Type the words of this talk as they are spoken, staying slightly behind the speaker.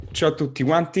Ciao a tutti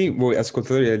quanti, voi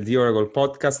ascoltatori del The Oracle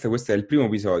Podcast. Questo è il primo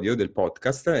episodio del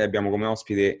podcast e abbiamo come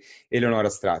ospite Eleonora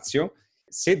Strazio.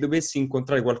 Se dovessi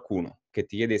incontrare qualcuno che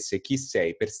ti chiedesse chi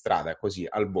sei per strada, così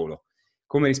al volo,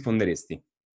 come risponderesti?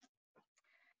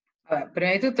 Vabbè,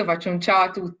 prima di tutto faccio un ciao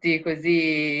a tutti,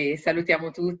 così salutiamo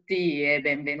tutti e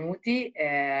benvenuti.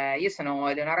 Io sono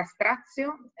Eleonora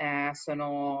Strazio,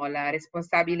 sono la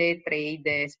responsabile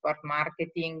trade e sport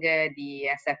marketing di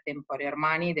EA7 Emporio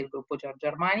Armani del gruppo Giorgio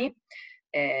Armani.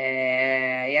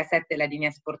 EA7 è la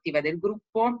linea sportiva del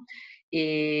gruppo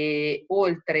e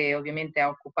oltre ovviamente a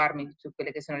occuparmi di tutte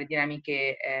quelle che sono le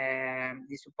dinamiche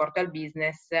di supporto al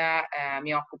business,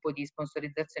 mi occupo di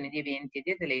sponsorizzazione di eventi e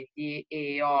di atleti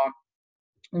e ho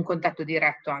un contatto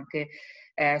diretto anche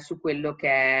su quello che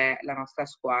è la nostra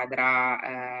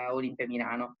squadra Olimpia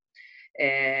Milano.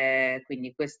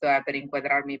 Quindi questo è per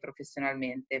inquadrarmi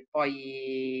professionalmente.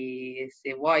 Poi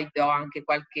se vuoi do anche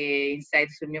qualche insight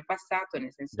sul mio passato,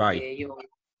 nel senso che Vai. io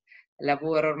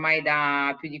lavoro ormai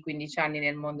da più di 15 anni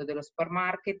nel mondo dello sport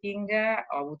marketing,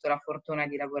 ho avuto la fortuna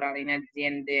di lavorare in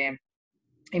aziende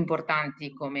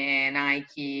importanti come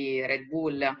Nike, Red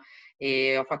Bull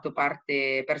e ho fatto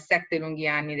parte per 7 lunghi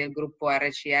anni del gruppo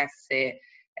RCS,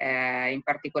 in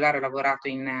particolare ho lavorato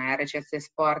in RCS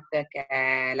Sport che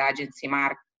è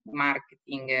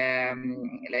marketing,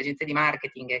 l'agenzia di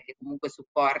marketing che comunque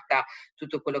supporta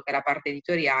tutto quello che è la parte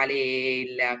editoriale e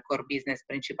il core business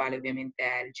principale ovviamente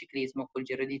è il ciclismo col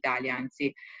Giro d'Italia,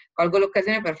 anzi colgo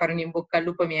l'occasione per fare un in bocca al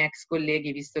lupo ai miei ex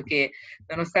colleghi visto che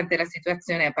nonostante la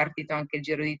situazione è partito anche il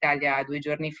Giro d'Italia 2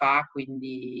 giorni fa,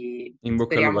 quindi In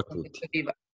bocca al lupo speriamo a che tutti.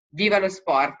 viva lo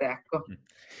sport, ecco.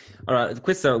 Allora,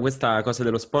 questa cosa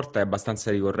dello sport è abbastanza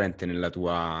ricorrente nella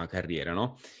tua carriera,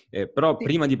 no? Però Sì.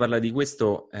 prima di parlare di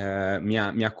questo, mi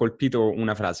ha colpito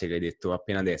una frase che hai detto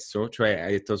appena adesso, cioè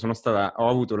hai detto ho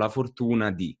avuto la fortuna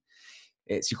di.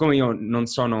 Siccome io non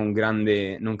sono un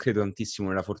grande, non credo tantissimo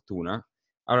nella fortuna,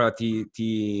 allora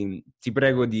ti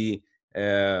prego di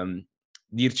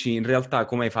dirci in realtà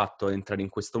come hai fatto ad entrare in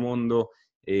questo mondo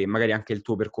e magari anche il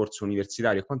tuo percorso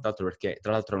universitario e quant'altro, perché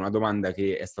tra l'altro è una domanda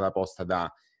che è stata posta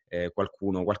da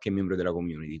qualche membro della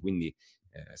community, quindi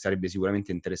sarebbe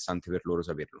sicuramente interessante per loro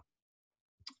saperlo.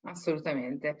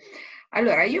 Assolutamente.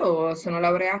 Allora, io sono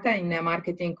laureata in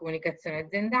marketing e comunicazione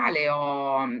aziendale,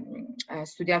 ho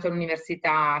studiato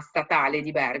all'Università Statale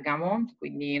di Bergamo,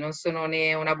 quindi non sono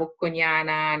né una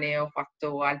bocconiana né ho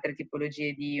fatto altre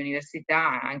tipologie di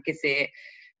università, anche se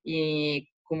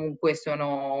comunque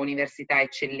sono università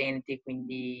eccellenti,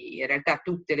 quindi in realtà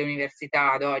tutte le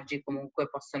università ad oggi comunque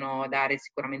possono dare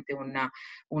sicuramente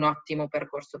un ottimo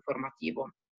percorso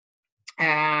formativo.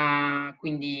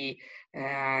 Quindi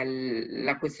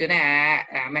la questione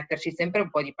è metterci sempre un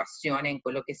po' di passione in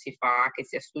quello che si fa, che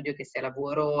sia studio, che sia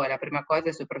lavoro, è la prima cosa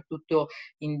e soprattutto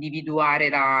individuare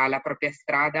la propria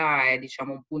strada è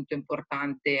diciamo un punto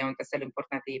importante, è un tassello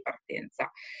importante di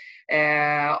partenza.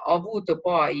 Ho avuto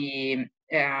poi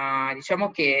diciamo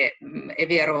che è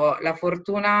vero, la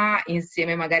fortuna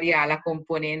insieme magari alla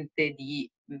componente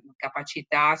di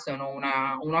capacità sono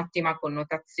un'ottima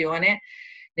connotazione,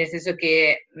 nel senso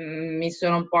che mi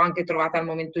sono un po' anche trovata al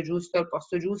momento giusto, al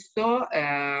posto giusto.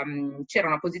 C'era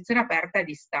una posizione aperta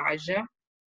di stage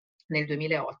nel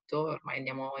 2008, ormai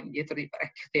andiamo indietro di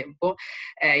parecchio tempo,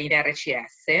 in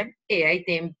RCS e ai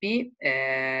tempi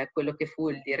quello che fu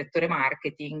il direttore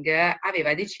marketing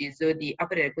aveva deciso di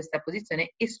aprire questa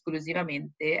posizione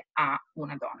esclusivamente a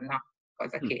una donna,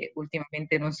 cosa Mm. che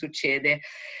ultimamente non succede.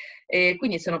 E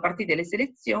quindi sono partite le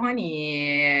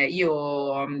selezioni,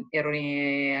 io ero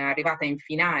arrivata in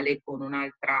finale con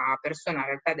un'altra persona, in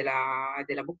realtà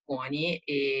della Bocconi,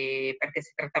 perché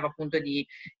si trattava appunto di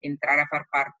entrare a far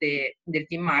parte del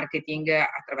team marketing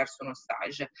attraverso uno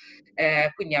stage.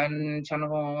 Quindi ci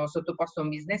hanno sottoposto un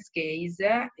business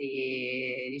case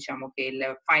e diciamo che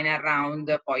il final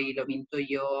round poi l'ho vinto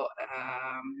io,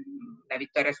 la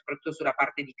vittoria soprattutto sulla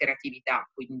parte di creatività,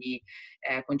 quindi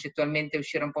concettualmente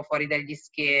uscire un po' fuori dagli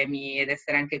schemi ed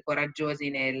essere anche coraggiosi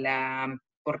nel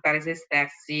portare se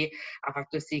stessi ha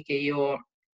fatto sì che io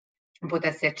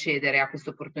potessi accedere a questa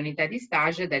opportunità di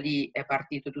stage. Da lì è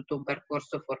partito tutto un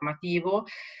percorso formativo.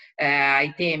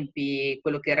 Ai tempi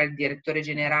quello che era il direttore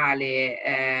generale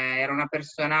era una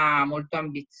persona molto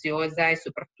ambiziosa e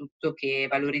soprattutto che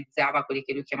valorizzava quelli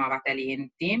che lui chiamava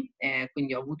talenti,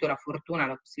 quindi ho avuto la fortuna,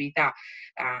 la possibilità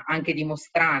anche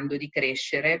dimostrando di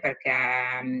crescere, perché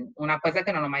una cosa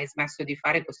che non ho mai smesso di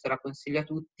fare, questo la consiglio a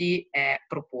tutti, è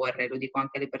proporre, lo dico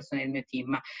anche alle persone del mio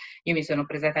team. Io mi sono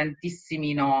presa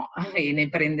tantissimi no e ne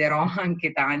prenderò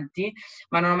anche tanti,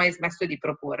 ma non ho mai smesso di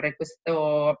proporre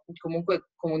questo, comunque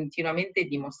continuamente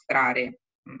dimostrare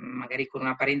magari con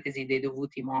una parentesi nei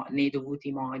dovuti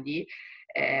modi,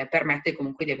 permette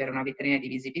comunque di avere una vetrina di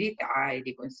visibilità e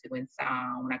di conseguenza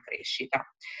una crescita.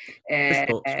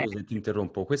 Questo, scusa se ti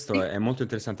interrompo, questo Sì. è molto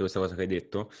interessante questa cosa che hai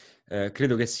detto.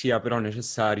 Credo che sia però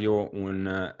necessario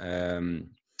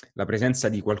la presenza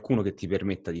di qualcuno che ti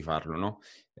permetta di farlo, no?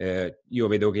 Io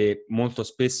vedo che molto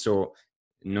spesso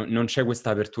non c'è questa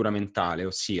apertura mentale,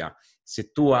 ossia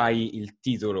se tu hai il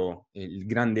titolo, il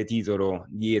grande titolo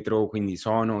dietro, quindi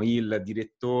sono il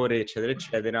direttore, eccetera,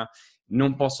 eccetera,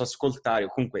 non posso ascoltare, o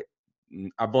comunque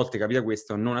a volte capita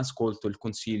questo, non ascolto il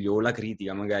consiglio o la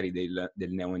critica magari del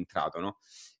neoentrato, no?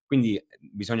 Quindi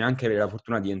bisogna anche avere la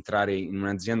fortuna di entrare in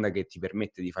un'azienda che ti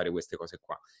permette di fare queste cose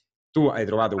qua. Tu hai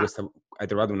trovato, hai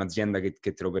trovato un'azienda che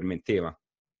te lo permetteva?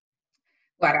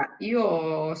 Guarda,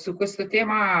 io su questo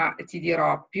tema ti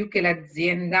dirò più che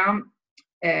l'azienda,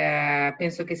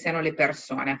 penso che siano le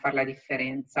persone a fare la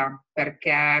differenza,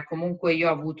 perché comunque io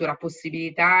ho avuto la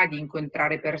possibilità di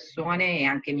incontrare persone e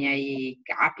anche miei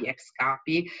capi, ex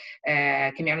capi,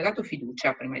 che mi hanno dato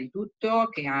fiducia prima di tutto,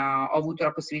 che ho avuto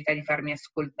la possibilità di farmi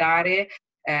ascoltare.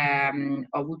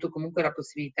 Ho avuto comunque la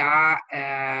possibilità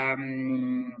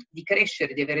di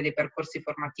crescere, di avere dei percorsi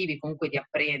formativi, comunque di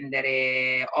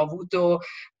apprendere. Ho avuto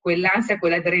quell'ansia,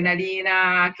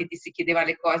 quell'adrenalina che ti si chiedeva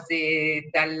le cose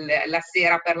dalla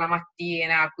sera per la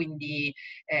mattina, quindi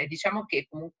diciamo che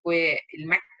comunque il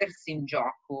mettersi in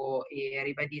gioco e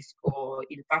ribadisco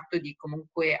il fatto di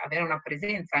comunque avere una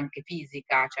presenza anche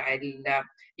fisica, cioè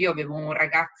io avevo un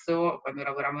ragazzo quando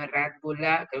lavoravo in Red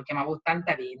Bull che lo chiamavo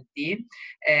 80-20,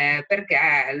 perché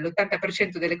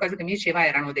l'80% delle cose che mi diceva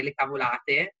erano delle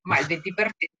cavolate, ma il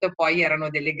 20% poi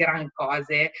erano delle gran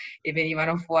cose e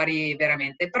venivano fuori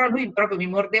veramente. Però lui proprio mi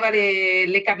mordeva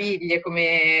le caviglie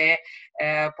come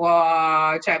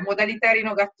cioè modalità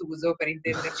Rino Gattuso per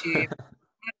intenderci.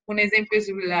 Un esempio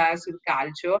sul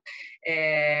calcio.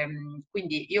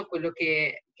 Quindi io quello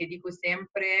che dico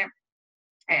sempre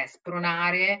è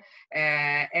spronare,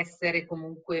 essere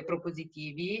comunque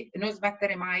propositivi, non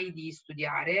smettere mai di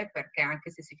studiare, perché anche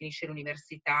se si finisce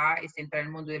l'università e si entra nel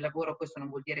mondo del lavoro, questo non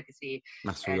vuol dire che si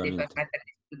debba Assolutamente. smettere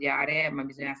di studiare, ma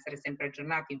bisogna essere sempre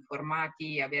aggiornati,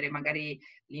 informati, avere magari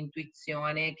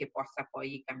l'intuizione che possa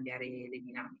poi cambiare le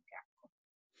dinamiche.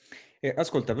 Ecco.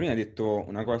 Ascolta, prima hai detto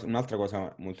un'altra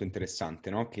cosa molto interessante,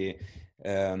 no? Che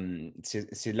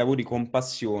se lavori con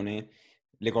passione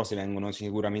le cose vengono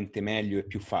sicuramente meglio e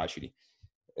più facili.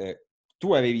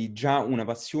 Tu avevi già una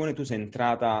passione, tu sei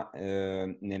entrata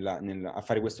a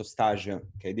fare questo stage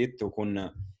che hai detto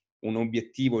con un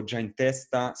obiettivo già in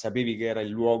testa, sapevi che era il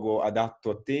luogo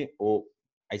adatto a te o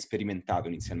hai sperimentato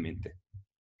inizialmente?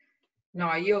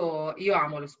 No, io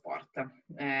amo lo sport.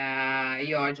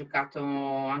 Io ho giocato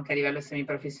anche a livello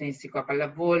semiprofessionistico a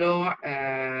pallavolo,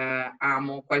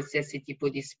 amo qualsiasi tipo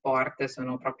di sport,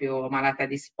 sono proprio malata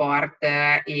di sport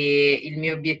e il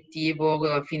mio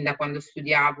obiettivo fin da quando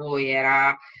studiavo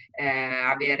era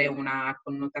avere una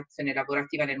connotazione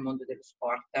lavorativa nel mondo dello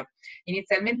sport.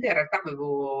 Inizialmente in realtà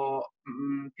avevo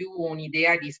più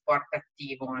un'idea di sport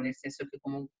attivo, nel senso che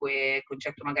comunque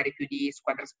concetto magari più di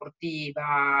squadra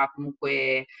sportiva,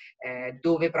 comunque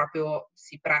dove proprio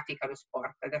si pratica lo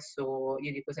sport. Adesso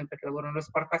io dico sempre che lavoro nello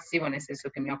sport passivo, nel senso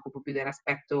che mi occupo più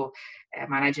dell'aspetto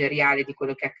manageriale di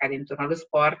quello che accade intorno allo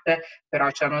sport, però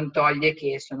ciò non toglie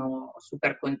che sono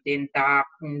super contenta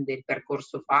del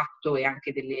percorso fatto e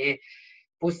anche delle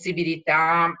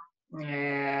possibilità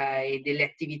e delle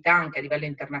attività anche a livello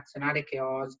internazionale che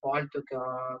ho svolto, che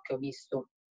ho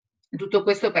visto. Tutto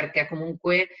questo perché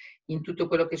comunque in tutto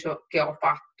quello che ho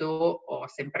fatto ho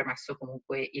sempre messo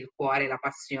comunque il cuore e la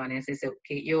passione, nel senso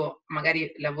che io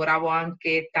magari lavoravo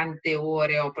anche tante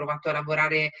ore, ho provato a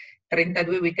lavorare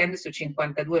 32 weekend su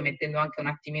 52, mettendo anche un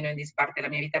attimino in disparte la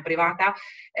mia vita privata,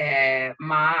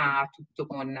 ma tutto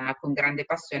con grande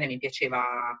passione, mi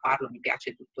piaceva farlo, mi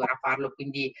piace tuttora farlo,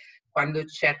 quindi quando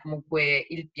c'è comunque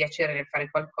il piacere nel fare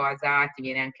qualcosa ti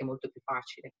viene anche molto più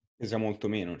facile. Pesa molto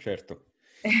meno, certo.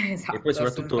 E poi Esatto,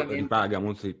 soprattutto assolutamente. ripaga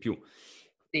molto di più.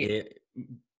 Sì. E,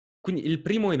 quindi il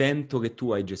primo evento che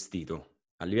tu hai gestito,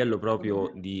 a livello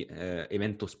proprio Mhm. di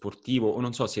evento sportivo, o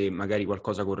non so se magari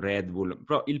qualcosa con Red Bull,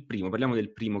 però il primo, parliamo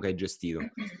del primo che hai gestito.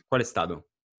 Qual è stato?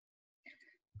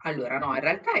 Allora, no, in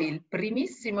realtà il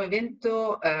primissimo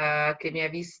evento che mi ha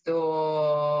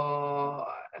visto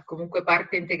comunque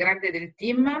parte integrante del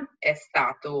team è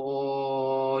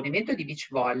stato un evento di beach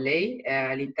volley,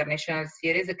 l'International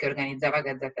Series che organizzava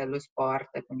Gazzetta dello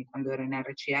Sport, quindi quando ero in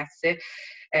RCS,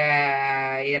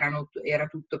 era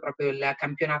tutto proprio il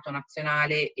campionato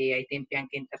nazionale e ai tempi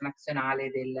anche internazionale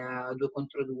del 2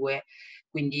 contro 2,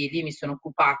 quindi lì mi sono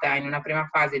occupata in una prima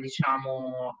fase,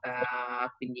 diciamo,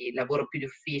 quindi lavoro più di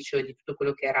ufficio di tutto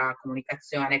quello che era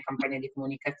comunicazione, campagna di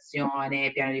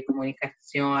comunicazione, piano di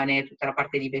comunicazione, tutta la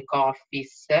parte di back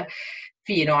office,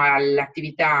 fino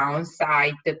all'attività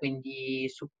on-site, quindi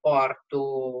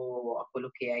supporto a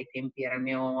quello che ai tempi era il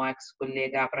mio ex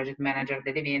collega project manager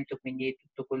dell'evento, quindi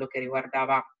tutto quello che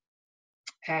riguardava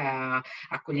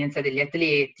accoglienza degli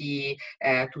atleti,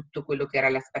 tutto quello che era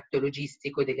l'aspetto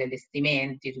logistico degli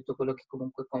allestimenti, tutto quello che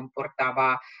comunque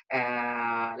comportava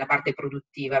la parte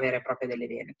produttiva vera e propria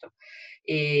dell'evento.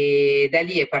 E da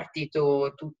lì è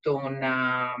partito tutto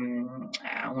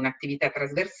un'attività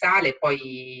trasversale,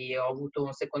 poi ho avuto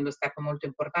un secondo step molto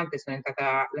importante,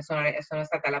 sono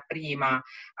stata la prima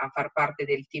a far parte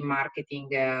del team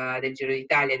marketing del Giro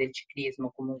d'Italia, del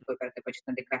ciclismo comunque, perché poi ci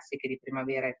sono le classiche di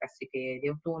primavera e classiche di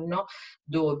autunno,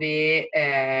 dove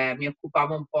mi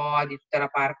occupavo un po' di tutta la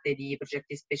parte di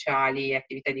progetti speciali e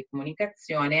attività di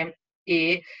comunicazione,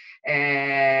 e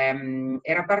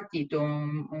era partito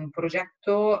un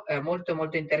progetto molto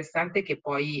molto interessante che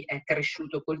poi è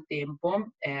cresciuto col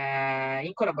tempo,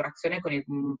 in collaborazione con il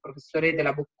professore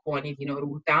della Bocconi di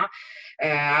Noruta.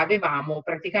 Avevamo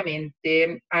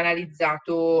praticamente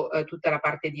analizzato tutta la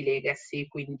parte di legacy,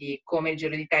 quindi come il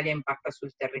Giro d'Italia impatta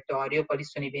sul territorio, quali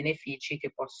sono i benefici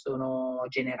che possono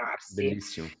generarsi.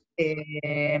 Bellissimo.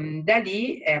 Da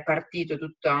lì è partito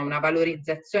tutta una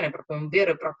valorizzazione, proprio un vero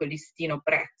e proprio listino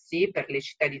prezzi per le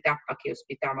città di tappa che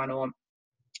ospitavano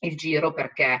il Giro,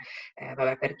 perché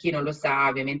vabbè, per chi non lo sa,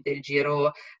 ovviamente il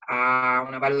Giro ha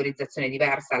una valorizzazione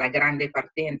diversa. La grande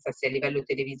partenza, sia a livello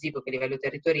televisivo che a livello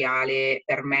territoriale,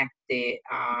 permette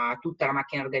a tutta la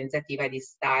macchina organizzativa di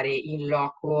stare in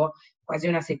loco quasi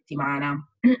una settimana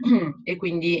e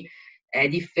quindi è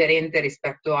differente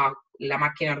rispetto alla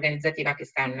macchina organizzativa che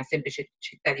sta in una semplice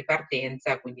città di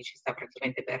partenza, quindi ci sta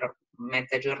praticamente per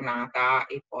mezza giornata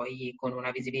e poi con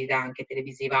una visibilità anche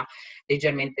televisiva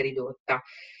leggermente ridotta.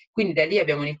 Quindi da lì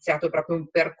abbiamo iniziato proprio un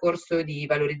percorso di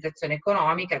valorizzazione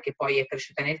economica che poi è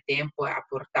cresciuta nel tempo e ha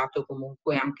portato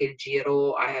comunque anche il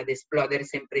Giro ad esplodere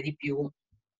sempre di più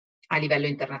a livello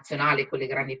internazionale con le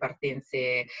grandi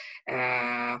partenze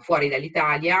fuori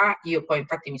dall'Italia. Io poi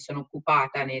infatti mi sono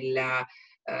occupata nel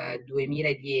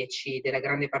 2010 della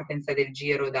grande partenza del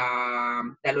Giro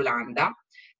dall'Olanda.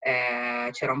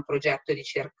 C'era un progetto di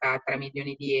circa 3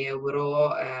 milioni di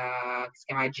euro che si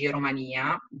chiama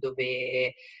Giromania,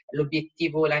 dove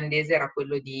l'obiettivo olandese era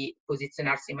quello di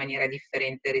posizionarsi in maniera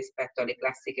differente rispetto alle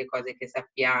classiche cose che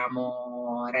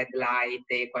sappiamo, red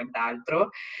light e quant'altro,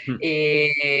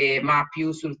 ma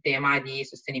più sul tema di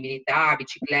sostenibilità,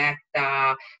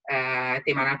 bicicletta,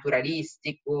 tema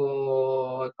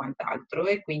naturalistico e quant'altro.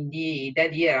 E quindi da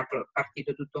lì era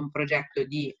partito tutto un progetto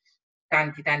di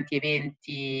tanti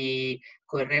eventi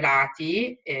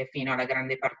correlati fino alla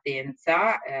grande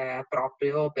partenza,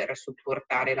 proprio per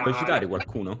supportare Puoi la... citare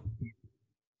qualcuno?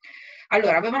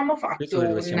 Allora, avevamo Questo fatto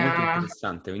credo che sia molto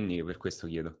interessante, quindi per questo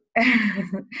chiedo.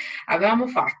 avevamo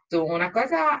fatto una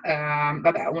cosa,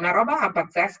 vabbè, una roba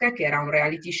pazzesca che era un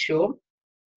reality show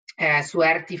su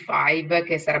RT5,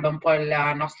 che sarebbe un po' il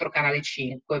nostro canale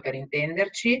 5 per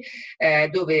intenderci,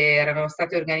 dove erano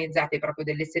state organizzate proprio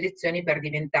delle selezioni per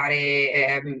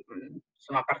diventare,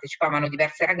 insomma, partecipavano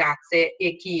diverse ragazze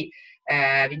e chi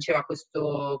vinceva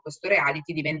questo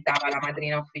reality diventava la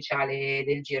madrina ufficiale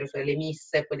del Giro, cioè le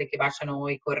miss, quelle che baciano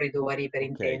i corridori per Ok.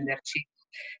 intenderci.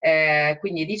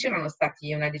 Quindi lì c'erano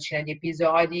stati una decina di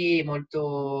episodi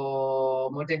molto,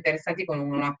 molto interessanti con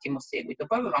un ottimo seguito.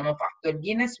 Poi avevamo fatto il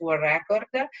Guinness World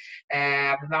Record,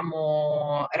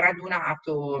 avevamo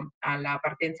radunato alla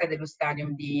partenza dello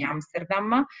stadium di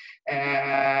Amsterdam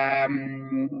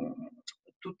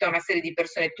tutta una serie di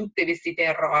persone tutte vestite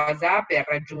in rosa per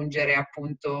raggiungere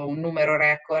appunto un numero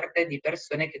record di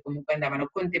persone che comunque andavano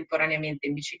contemporaneamente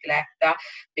in bicicletta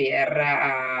per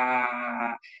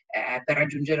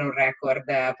raggiungere un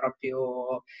record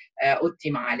proprio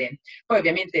ottimale. Poi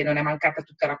ovviamente non è mancata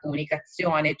tutta la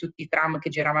comunicazione, tutti i tram che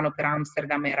giravano per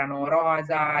Amsterdam erano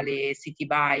rosa, le city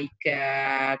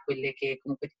bike, quelle che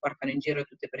comunque ti portano in giro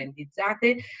tutte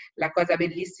brandizzate. La cosa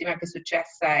bellissima che è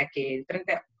successa è che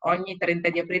ogni 30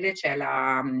 di aprile c'è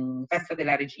la festa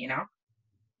della regina,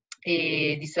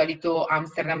 e di solito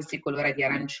Amsterdam si colora di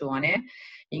arancione,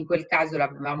 In quel caso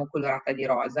l'avevamo colorata di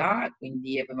rosa,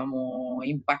 quindi avevamo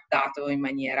impattato in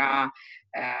maniera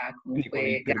Quindi con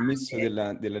il comunque permesso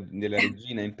grande della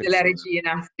regina in della persona.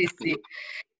 regina, sì, sì.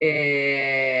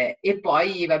 E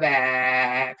poi,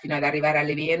 vabbè, fino ad arrivare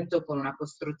all'evento con una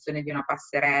costruzione di una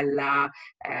passerella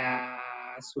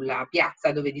sulla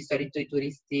piazza dove di solito i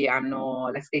turisti hanno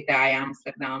la State Eye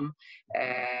Amsterdam,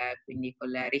 quindi con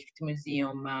il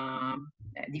Rijksmuseum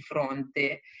di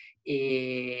fronte.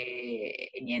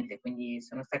 E niente, quindi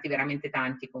sono stati veramente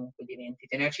tanti comunque gli eventi.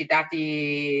 Te ne ho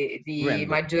citati di Stupendo.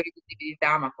 maggiori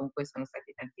visibilità, ma comunque sono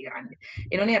stati tanti grandi.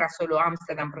 E non era solo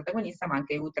Amsterdam protagonista, ma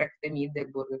anche Utrecht e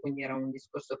Middelburg, quindi era un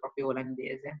discorso proprio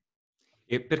olandese.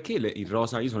 E perché il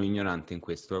rosa? Io sono ignorante in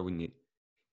questo, quindi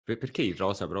perché il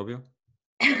rosa proprio?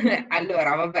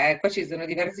 Allora, vabbè, qua ci sono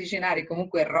diversi scenari,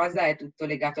 comunque il rosa è tutto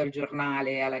legato al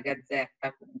giornale, alla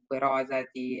gazzetta, comunque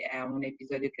è un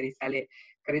episodio che risale,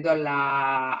 credo,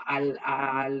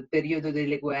 al periodo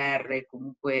delle guerre,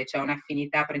 comunque c'è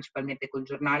un'affinità principalmente col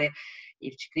giornale,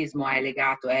 il ciclismo è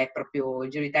legato, è proprio,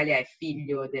 il Giro d'Italia è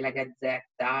figlio della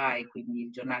gazzetta e quindi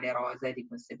il giornale rosa e di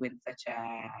conseguenza c'è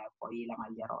poi la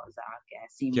maglia rosa che è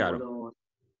Chiaro, simbolo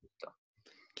di tutto.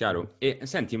 chiaro. E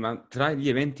senti, ma tra gli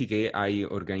eventi che hai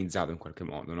organizzato in qualche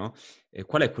modo, no?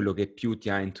 Qual è quello che più ti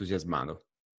ha entusiasmato?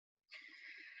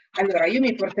 Allora, io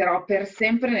mi porterò per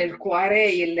sempre nel cuore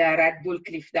il Red Bull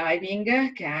Cliff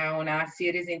Diving, che è una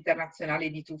series internazionale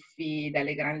di tuffi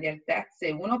dalle grandi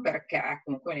altezze. Uno perché è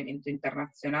comunque un evento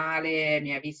internazionale,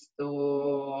 mi ha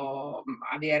visto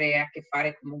avere a che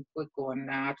fare comunque con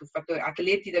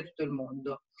atleti da tutto il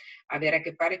mondo, avere a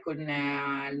che fare con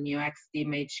il mio ex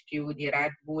team HQ di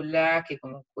Red Bull, che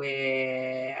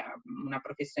comunque ha una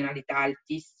professionalità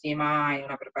altissima e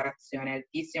una preparazione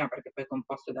altissima, perché poi è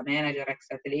composto da manager, ex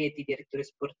atleti, direttori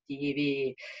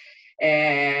sportivi.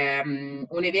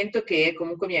 Un evento che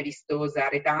comunque mi ha visto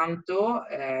osare tanto,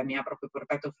 mi ha proprio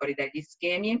portato fuori dagli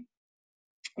schemi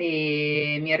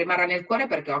e mi rimarrà nel cuore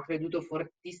perché ho creduto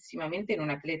fortissimamente in un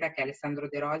atleta che è Alessandro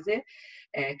De Rose,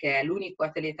 che è l'unico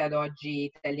atleta ad oggi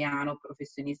italiano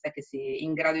professionista che si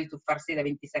in grado di tuffarsi da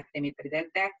 27 metri di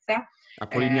altezza. A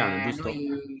Polignano, giusto?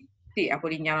 Noi sì, a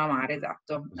Polignano a Mare,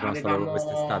 esatto. Sono stato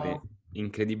quest'estate Avevamo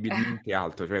incredibilmente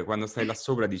alto, cioè quando stai là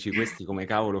sopra dici questi come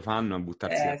cavolo fanno a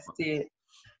buttarsi acqua. sì,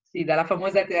 sì, dalla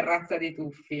famosa terrazza dei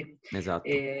tuffi Esatto.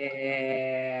 di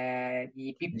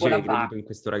Pippo Dicevi hai Lapà. creduto in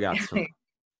questo ragazzo.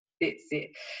 Sì,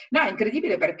 sì. No, è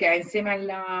incredibile perché insieme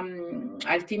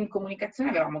al team comunicazione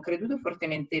avevamo creduto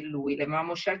fortemente in lui,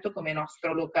 l'avevamo scelto come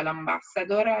nostro local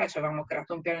ambassador, ci avevamo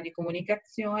creato un piano di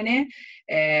comunicazione,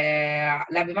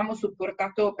 l'avevamo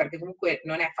supportato perché comunque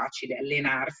non è facile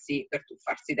allenarsi per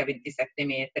tuffarsi da 27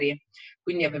 metri,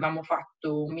 quindi avevamo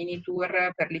fatto un mini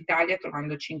tour per l'Italia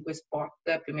trovando 5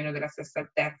 spot più o meno della stessa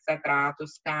altezza tra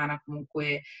Toscana,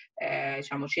 comunque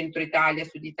diciamo centro Italia,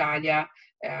 sud Italia,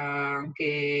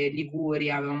 anche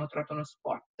Liguria, avevamo trovato uno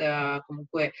spot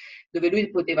comunque dove lui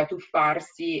poteva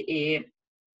tuffarsi e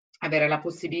avere la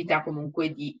possibilità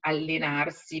comunque di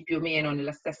allenarsi più o meno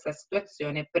nella stessa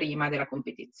situazione prima della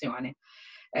competizione.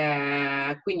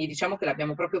 Quindi diciamo che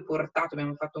l'abbiamo proprio portato,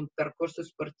 abbiamo fatto un percorso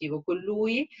sportivo con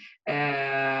lui,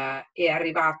 è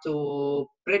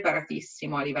arrivato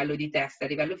preparatissimo a livello di testa, a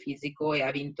livello fisico e ha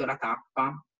vinto la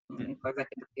tappa. Cosa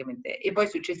che praticamente... E poi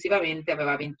successivamente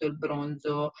aveva vinto il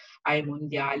bronzo ai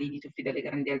mondiali di tuffi delle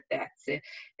grandi altezze.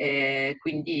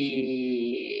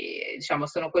 Quindi diciamo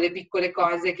sono quelle piccole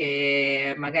cose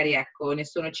che magari ecco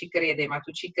nessuno ci crede, ma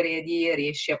tu ci credi,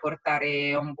 riesci a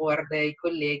portare on board i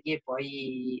colleghi e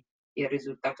poi il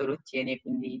risultato lo ottieni e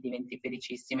quindi diventi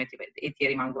felicissima e ti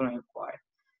rimangono nel cuore.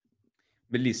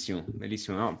 Bellissimo,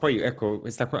 bellissimo. No, poi ecco,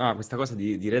 questa cosa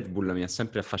di Red Bull mi ha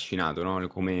sempre affascinato, no?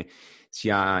 Come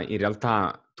sia in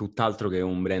realtà tutt'altro che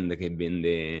un brand che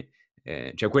vende,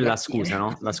 cioè quella è la Lattine. scusa,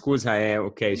 no? La scusa è,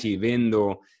 ok, sì,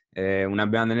 vendo una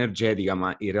bevanda energetica,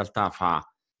 ma in realtà fa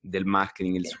del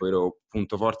marketing il Sì. suo vero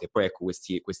punto forte. E poi ecco,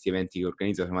 questi eventi che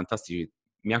organizza sono fantastici.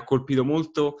 Mi ha colpito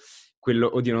molto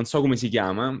quello, oddio, non so come si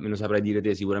chiama, me lo saprai dire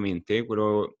te sicuramente,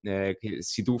 quello che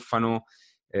si tuffano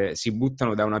si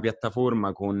buttano da una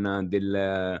piattaforma con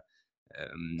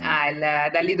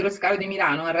Dall'idroscalo di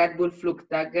Milano, il Red Bull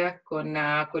Flugtag,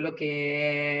 con quello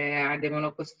che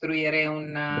devono costruire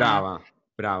brava,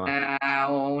 brava.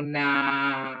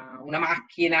 una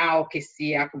macchina o che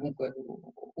sia comunque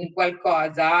un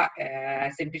qualcosa,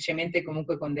 semplicemente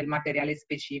comunque con del materiale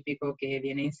specifico che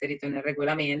viene inserito nel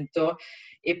regolamento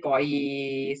e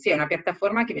poi sì, è una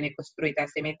piattaforma che viene costruita a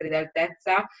 6 metri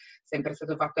d'altezza, sempre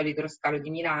stato fatto all'idroscalo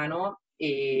di Milano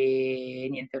e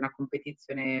niente, è una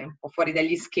competizione un po' fuori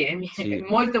dagli schemi, Sì.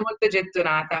 molto molto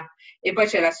gettonata. E poi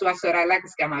c'è la sua sorella che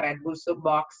si chiama Red Bull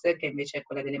Box, che invece è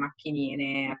quella delle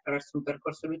macchinine, attraverso un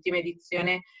percorso. L'ultima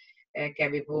edizione che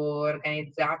avevo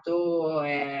organizzato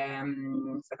è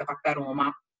stata fatta a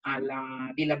Roma, alla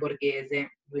Villa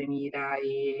Borghese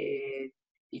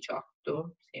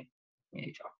 2018, sì,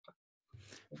 2018.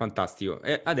 Fantastico.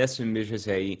 E adesso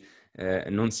invece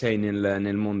non sei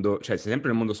nel mondo, cioè sei sempre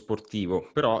nel mondo sportivo,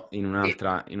 però in Sì,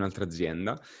 un'altra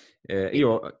azienda. sì,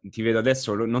 Io ti vedo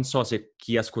adesso, non so se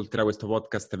chi ascolterà questo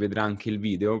podcast vedrà anche il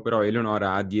video, però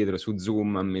Eleonora ha dietro su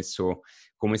Zoom ha messo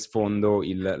come sfondo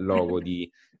il logo di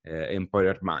Emporio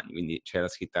Armani, quindi c'è la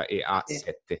scritta sì,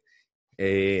 EA7.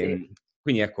 sì.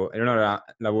 Quindi ecco, Eleonora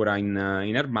lavora in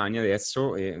Armani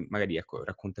adesso e magari ecco,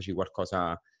 raccontaci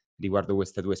qualcosa riguardo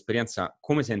questa tua esperienza.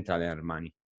 Come sei entrata in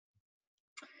Armani?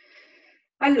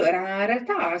 Allora, in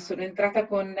realtà sono entrata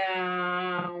con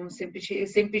un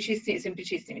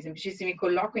semplicissimi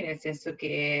colloqui, nel senso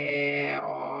che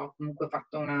ho comunque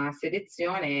fatto una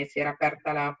selezione, si era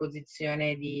aperta la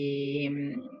posizione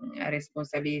di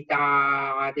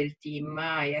responsabilità del team.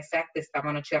 EA7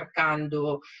 stavano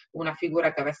cercando una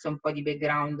figura che avesse un po' di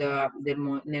background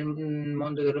nel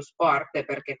mondo dello sport,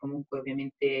 perché comunque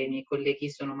ovviamente i miei colleghi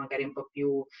sono magari un po'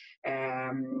 più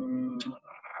ehm,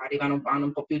 hanno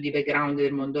un po' più di background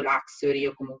del mondo luxury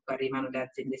o comunque arrivano da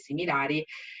aziende similari,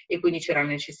 e quindi c'era la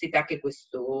necessità che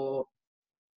questo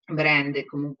brand e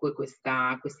comunque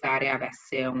questa area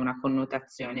avesse una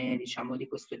connotazione, diciamo, di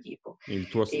questo tipo. Il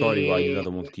tuo storico ha E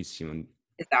aiutato moltissimo.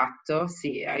 esatto,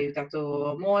 sì, ha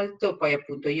aiutato molto. Poi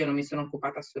appunto io non mi sono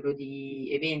occupata solo di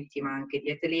eventi, ma anche di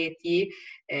atleti.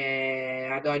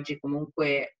 Ad oggi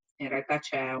comunque in realtà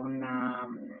c'è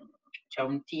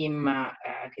un team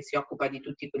che si occupa di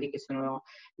tutti quelli che sono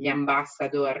gli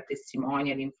ambassador,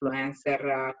 testimonial,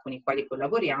 influencer con i quali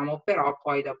collaboriamo, però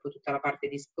poi dopo tutta la parte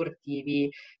di sportivi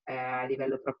a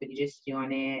livello proprio di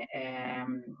gestione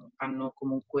vengono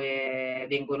comunque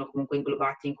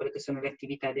inglobati in quelle che sono le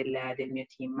attività del mio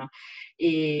team.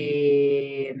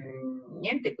 E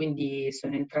niente, quindi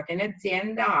sono entrata in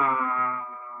azienda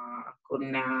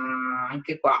con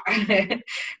anche qua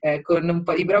con un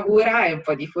po' di bravura e un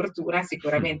po' di fortuna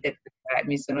sicuramente, perché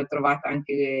mi sono trovata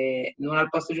anche non al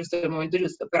posto giusto al momento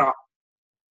giusto, però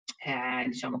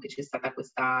diciamo che c'è stata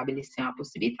questa bellissima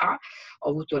possibilità. Ho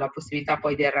avuto la possibilità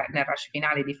poi nel rush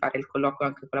finale di fare il colloquio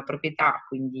anche con la proprietà,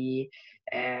 quindi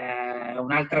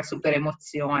un'altra super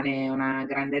emozione, una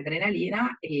grande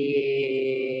adrenalina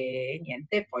e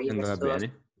niente, poi È andata adesso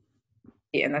bene.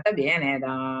 è andata bene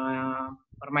da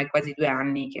ormai quasi 2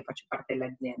 anni che faccio parte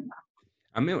dell'azienda.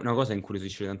 A me una cosa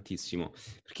incuriosisce tantissimo,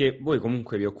 perché voi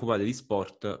comunque vi occupate di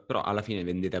sport, però alla fine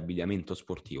vendete abbigliamento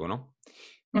sportivo, no?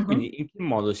 Mhm. Quindi in che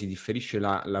modo si differisce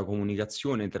la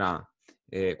comunicazione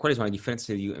quali sono le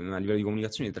differenze a livello di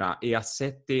comunicazione tra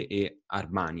EA7 e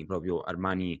Armani, proprio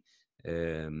Armani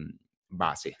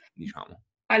base, diciamo?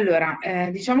 Allora,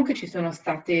 diciamo che ci sono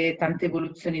state tante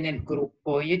evoluzioni nel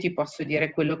gruppo. Io ti posso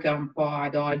dire quello che è un po'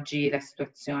 ad oggi la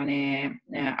situazione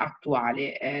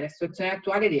attuale. La situazione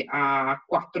attuale ha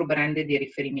 4 brand di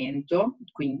riferimento,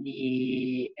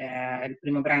 quindi il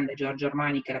primo brand è Giorgio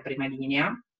Armani, che è la prima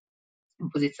linea, un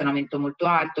posizionamento molto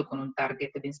alto, con un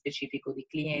target ben specifico di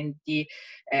clienti,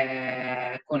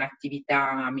 con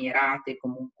attività mirate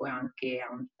comunque anche a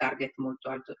un target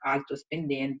molto alto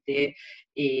spendente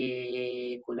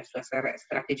e con la sua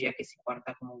strategia che si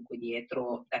porta comunque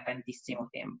dietro da tantissimo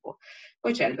tempo.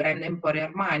 Poi c'è il brand Emporio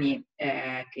Armani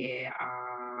che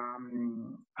ha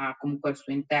comunque al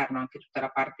suo interno anche tutta la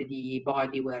parte di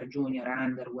bodywear, junior,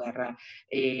 underwear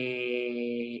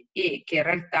e che in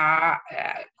realtà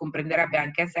comprenderebbe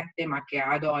anche A7, ma che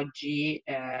ad oggi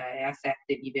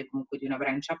A7 vive comunque di una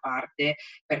brancia a parte,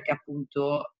 perché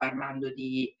appunto parlando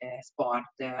di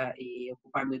sport e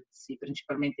occupandosi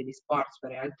principalmente di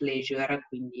sportswear e al pleasure,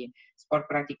 quindi sport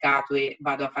praticato e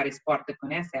vado a fare sport con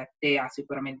A7, ha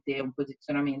sicuramente un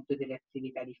posizionamento e delle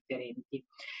attività differenti.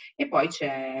 E poi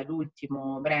c'è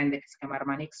l'ultimo brand che si chiama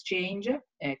Armani Exchange,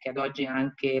 che ad oggi ha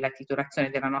anche la titolazione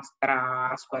della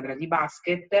nostra squadra di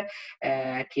basket,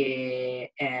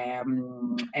 che è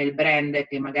il brand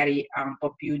che magari ha un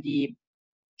po' più di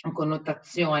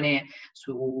connotazione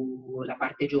sulla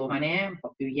parte giovane, un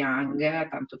po' più young,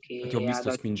 tanto Infatti ho che ad visto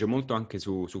oggi... spinge molto anche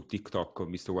su TikTok, ho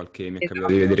visto mi è capitato di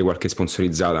Esatto. vedere qualche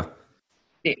sponsorizzata.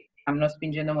 Sì, stanno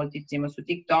spingendo moltissimo su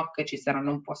TikTok, ci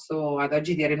saranno, non posso ad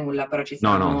oggi dire nulla, però ci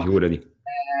No, no, saranno figurati.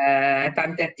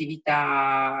 tante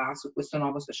attività su questo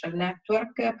nuovo social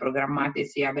network, programmate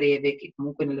sia a breve che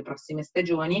comunque nelle prossime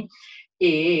stagioni,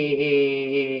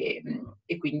 e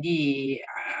quindi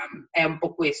è un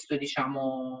po' questo,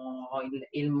 diciamo,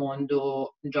 il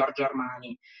mondo Giorgio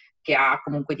Armani, che ha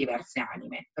comunque diverse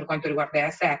anime. Per quanto riguarda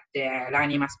EA7 è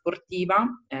l'anima sportiva,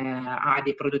 ha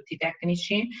dei prodotti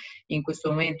tecnici, in questo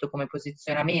momento come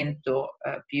posizionamento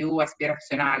più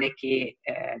aspirazionale che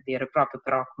vero e proprio,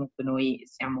 però comunque noi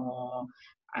siamo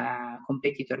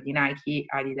competitor di Nike,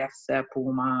 Adidas,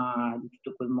 Puma, di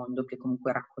tutto quel mondo che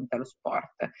comunque racconta lo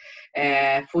sport.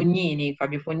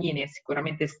 Fabio Fognini è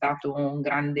sicuramente stato un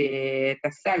grande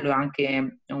tassello,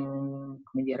 anche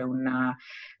come dire, una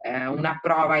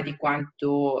prova di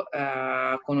quanto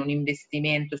con un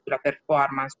investimento sulla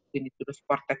performance, quindi sullo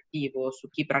sport attivo, su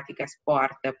chi pratica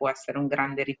sport, può essere un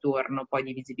grande ritorno poi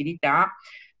di visibilità,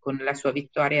 con la sua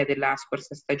vittoria della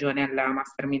scorsa stagione alla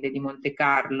Master 1000 di Monte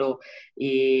Carlo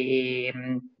e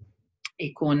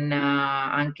con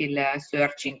anche il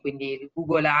searching, quindi il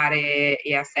googolare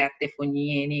EA7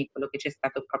 Fognini, quello che c'è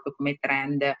stato proprio come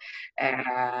trend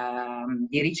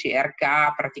di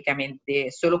ricerca, praticamente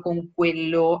solo con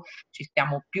quello ci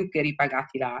siamo più che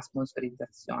ripagati la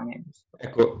sponsorizzazione.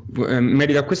 Ecco, in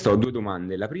merito a questo ho due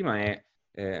domande. La prima è,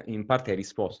 in parte hai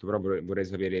risposto, però vorrei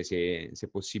sapere se è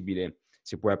possibile,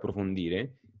 se puoi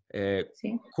approfondire.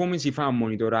 Sì. Come si fa a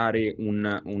monitorare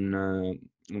una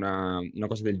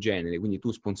cosa del genere? Quindi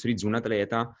tu sponsorizzi un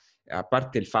atleta, a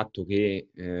parte il fatto che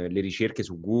le ricerche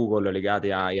su Google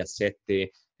legate a EA7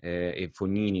 e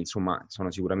Fognini, insomma,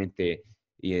 sono sicuramente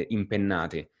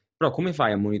impennate. Però come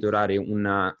fai a monitorare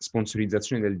una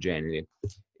sponsorizzazione del genere?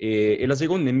 E la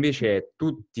seconda invece è,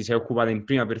 tu ti sei occupata in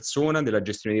prima persona della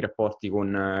gestione dei rapporti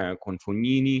con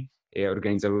Fognini, e hai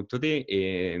organizzato tutto te,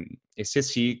 e se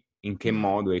sì, in che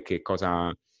modo e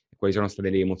quali sono state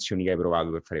le emozioni che hai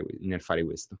provato nel fare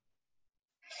questo?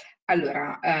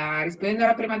 Allora, rispondendo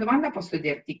alla prima domanda, posso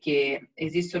dirti che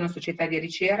esistono società di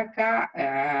ricerca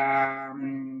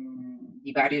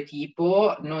di vario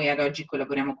tipo. Noi ad oggi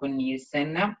collaboriamo con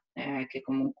Nielsen, che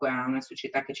comunque è una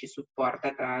società che ci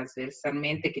supporta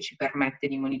trasversalmente, che ci permette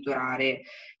di monitorare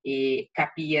e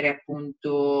capire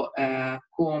appunto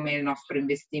come il nostro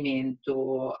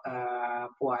investimento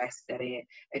può essere,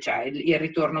 cioè il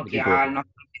ritorno Il che ha il ritorno.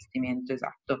 nostro investimento,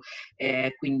 esatto.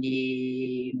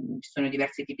 Quindi ci sono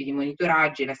diversi tipi di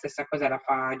monitoraggi, la stessa cosa la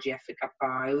fa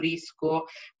GFK Eurisco,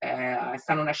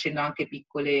 stanno nascendo anche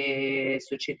piccole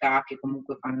società che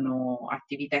comunque fanno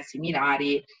attività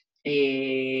similari,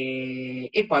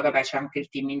 e poi vabbè c'è anche il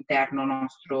team interno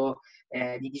nostro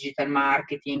di digital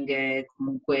marketing,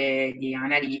 comunque di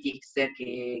analytics,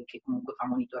 che comunque fa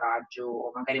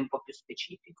monitoraggio magari un po' più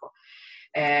specifico.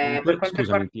 Per quanto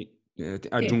Scusami, riguarda... Sì.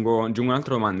 aggiungo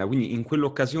un'altra domanda. Quindi in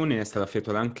quell'occasione è stata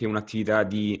effettuata anche un'attività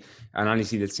di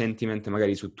analisi del sentiment,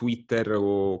 magari su Twitter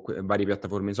o varie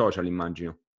piattaforme social,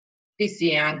 immagino. Sì,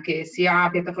 sì, anche sia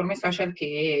piattaforme social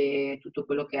che tutto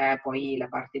quello che è poi la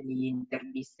parte di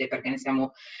interviste, perché ne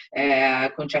siamo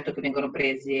concetto che vengono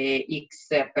prese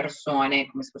X persone,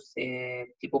 come se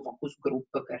fosse tipo focus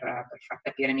group per far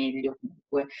capire meglio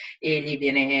comunque, e gli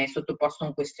viene sottoposto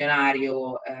un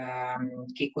questionario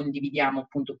che condividiamo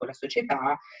appunto con la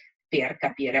società, per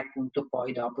capire appunto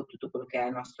poi dopo tutto quello che è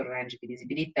il nostro range di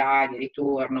visibilità, di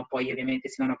ritorno. Poi ovviamente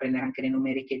si vanno a prendere anche le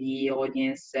numeriche di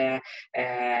audience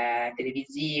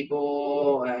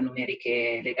televisivo,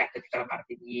 numeriche legate a tutta la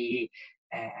parte di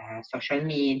social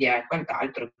media e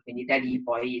quant'altro, quindi da lì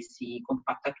poi si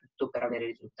compatta tutto per avere i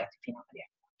risultati finali.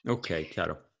 Ok,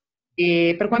 chiaro.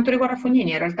 E per quanto riguarda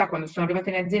Fognini, in realtà quando sono arrivata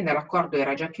in azienda l'accordo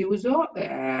era già chiuso,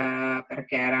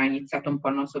 perché era iniziato un po'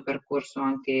 il nostro percorso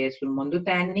anche sul mondo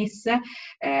tennis.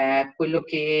 Quello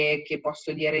che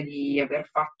posso dire di aver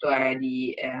fatto è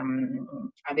di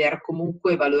aver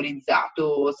comunque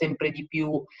valorizzato sempre di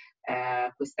più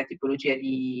questa tipologia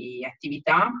di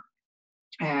attività.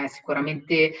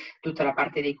 Sicuramente tutta la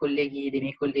parte dei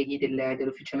miei colleghi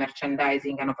dell'ufficio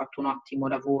merchandising hanno fatto un ottimo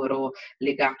lavoro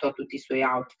legato a tutti i suoi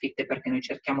outfit, perché noi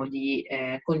cerchiamo di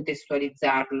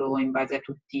contestualizzarlo in base a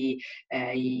tutti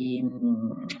i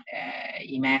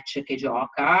match che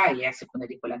gioca e a seconda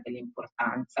di quella che è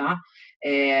l'importanza.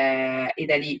 E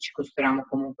da lì ci costruiamo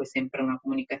comunque sempre una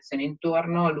comunicazione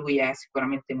intorno. Lui è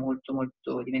sicuramente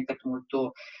diventato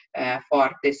molto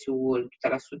forte su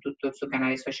tutto il suo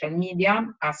canale social media,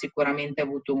 ha sicuramente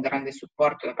avuto un grande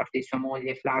supporto da parte di sua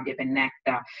moglie Flavia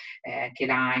Pennetta, che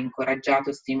l'ha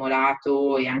incoraggiato,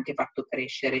 stimolato e anche fatto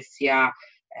crescere sia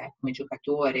come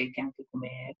giocatore che anche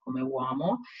come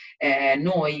uomo.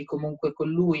 Noi comunque con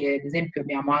lui, ad esempio,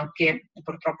 abbiamo anche,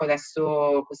 purtroppo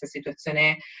adesso questa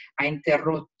situazione ha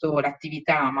interrotto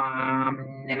l'attività, ma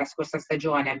nella scorsa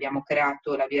stagione abbiamo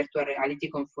creato la virtual reality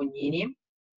con Fognini.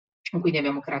 Quindi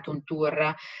abbiamo creato un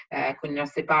tour con i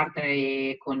nostri partner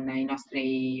e con le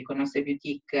nostre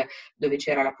boutique, dove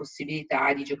c'era la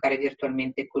possibilità di giocare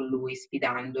virtualmente con lui,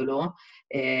 sfidandolo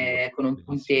con un Bellissimo.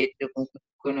 punteggio,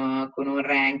 con un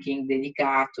ranking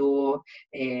dedicato,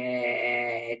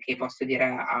 che posso dire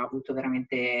ha avuto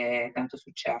veramente tanto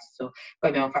successo. Poi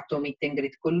abbiamo fatto un meet and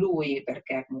greet con lui,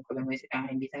 perché comunque abbiamo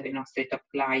invitato i nostri top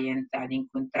client ad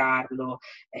incontrarlo,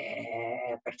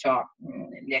 perciò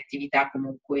le attività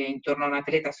comunque intorno a un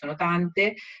atleta sono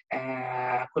tante.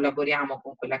 Collaboriamo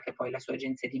con quella che è poi la sua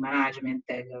agenzia di management,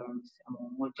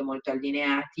 siamo molto molto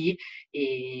allineati,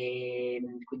 e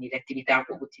quindi le attività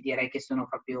ti direi che sono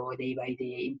proprio day by day.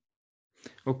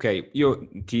 Ok, io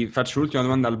ti faccio l'ultima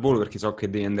domanda al volo perché so che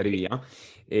devi andare via,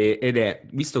 ed è,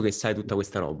 visto che sai tutta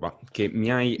questa roba, che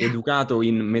mi hai educato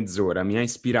in mezz'ora, mi hai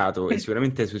ispirato e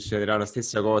sicuramente succederà la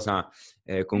stessa cosa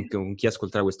con chi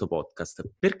ascolterà questo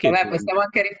podcast, perché Vabbè, tu... possiamo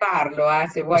anche rifarlo,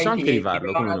 se Posso vuoi anche ti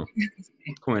rifarlo, do come no?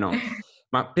 sì. Come no?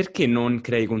 Ma perché non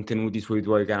crei contenuti sui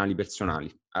tuoi canali personali?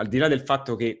 Al di là del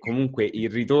fatto che comunque il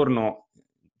ritorno,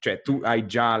 cioè tu hai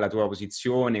già la tua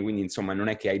posizione, quindi insomma non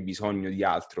è che hai bisogno di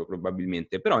altro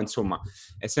probabilmente, però insomma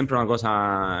è sempre una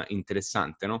cosa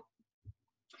interessante, no?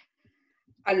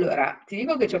 Allora, ti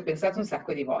dico che ci ho pensato un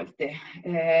sacco di volte.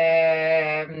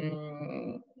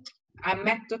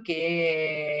 Ammetto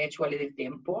che ci vuole del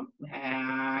tempo,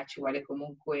 ci vuole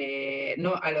comunque...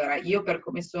 No, allora, io per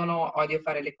come sono odio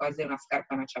fare le cose una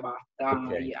scarpa e una Ok. ciabatta.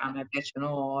 A me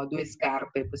piacciono due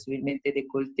scarpe, possibilmente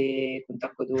décolleté con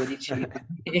tacco 12,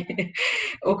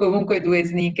 o comunque due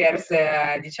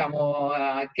sneakers, diciamo,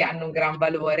 che hanno un gran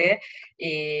valore,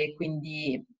 e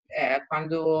quindi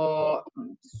quando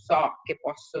so che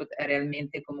posso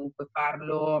realmente comunque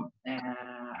farlo, cioè,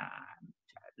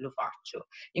 lo faccio.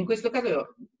 In questo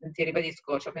caso, ti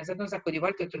ribadisco, ci ho pensato un sacco di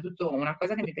volte. Oltretutto una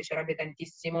cosa che mi piacerebbe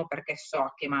tantissimo, perché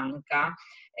so che manca,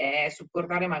 è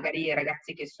supportare magari i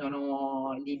ragazzi che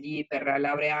sono lì lì per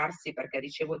laurearsi, perché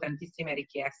ricevo tantissime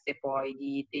richieste poi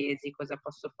di tesi, cosa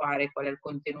posso fare, qual è il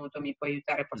contenuto, mi puoi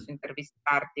aiutare, Mm. posso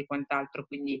intervistarti e quant'altro.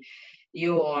 Quindi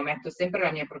io metto sempre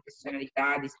la mia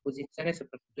professionalità a disposizione,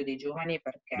 soprattutto dei giovani,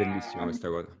 perché Bellissima questa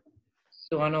cosa.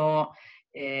 sono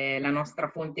la nostra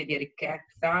fonte di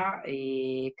ricchezza,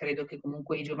 e credo che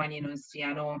comunque i giovani non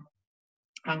siano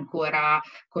ancora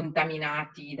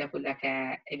contaminati da quella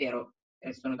che è vero.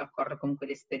 Sono d'accordo, comunque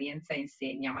l'esperienza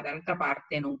insegna, ma dall'altra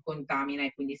parte non contamina,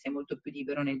 e quindi sei molto più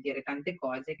libero nel dire tante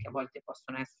cose che a volte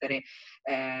possono essere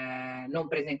non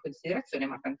prese in considerazione,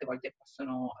 ma tante volte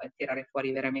possono tirare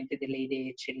fuori veramente delle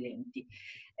idee eccellenti.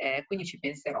 Quindi ci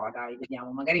penserò, dai,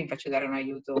 vediamo, magari mi faccio dare un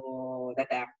aiuto da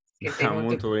te, che sei Ah, molto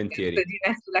molto più esperto volentieri, di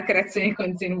me sulla creazione di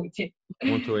contenuti.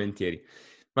 molto volentieri.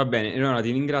 Va bene, Eleonora,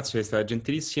 ti ringrazio, è stata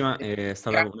gentilissima, è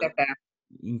stata Grazie a te.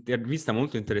 un'intervista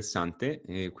molto interessante,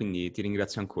 quindi ti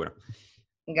ringrazio ancora.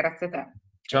 Grazie a te.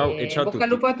 Ciao e In ciao a bocca al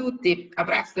tutti. lupo a tutti. A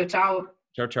presto, ciao.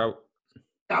 Ciao ciao.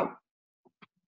 Ciao.